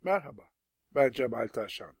Merhaba, ben Cemal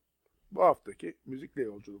Taşan. Bu haftaki Müzikle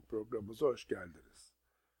Yolculuk programımıza hoş geldiniz.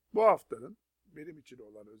 Bu haftanın benim için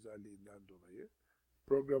olan özelliğinden dolayı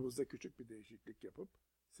programımızda küçük bir değişiklik yapıp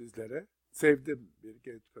sizlere Sevdim Bir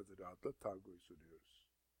Genç Kadını adlı tangoyu sunuyoruz.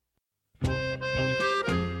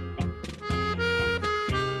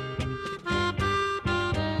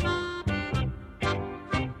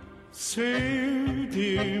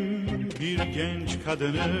 Sevdim bir genç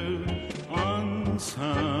kadını,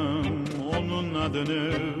 ansam onun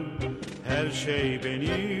adını. Her şey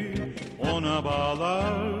beni ona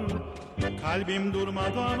bağlar, kalbim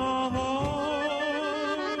durmadan ağlar.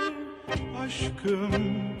 Aşkım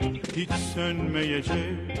hiç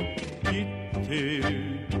sönmeyecek, gitti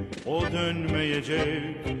o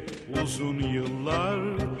dönmeyecek. Uzun yıllar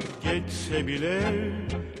geçse bile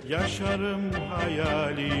yaşarım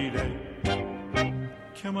hayaliyle.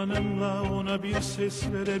 Kemanımla ona bir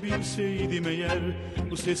ses verebilseydim eğer,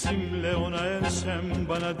 bu sesimle ona ersem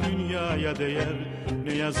bana dünyaya değer.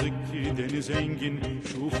 Ne yazık ki deniz engin,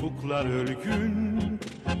 şu ufuklar ölgün.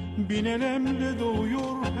 Bin elemle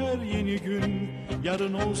doğuyor her yeni gün.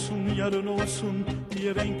 Yarın olsun, yarın olsun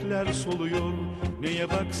diye renkler soluyor. Neye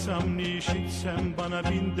baksam, ne işitsem bana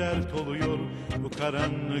bin dert oluyor. Bu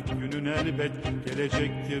karanlık günün elbet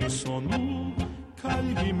gelecektir sonu.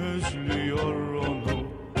 Kalbim özlüyor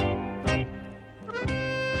onu.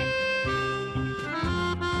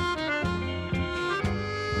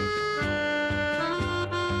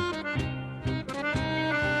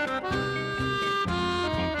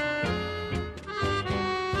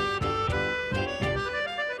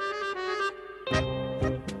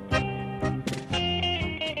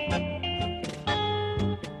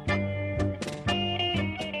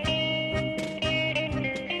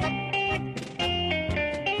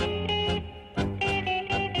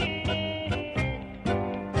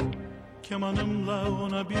 Kemanımla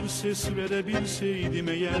ona bir ses verebilseydim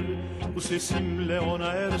eğer, bu sesimle ona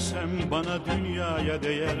ersem bana dünyaya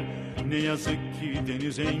değer. Ne yazık ki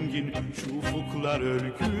deniz engin, şu ufuklar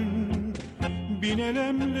ölgün. Bin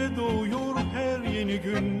elemle doğuyor her yeni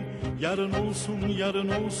gün. Yarın olsun, yarın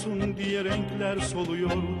olsun diye renkler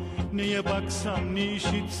soluyor. Neye baksam, ne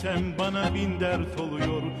işitsem bana bin dert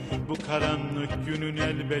oluyor. Bu karanlık günün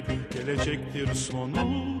elbet gelecektir sonu.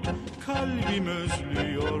 Kalbim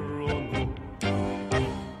özlüyor onu.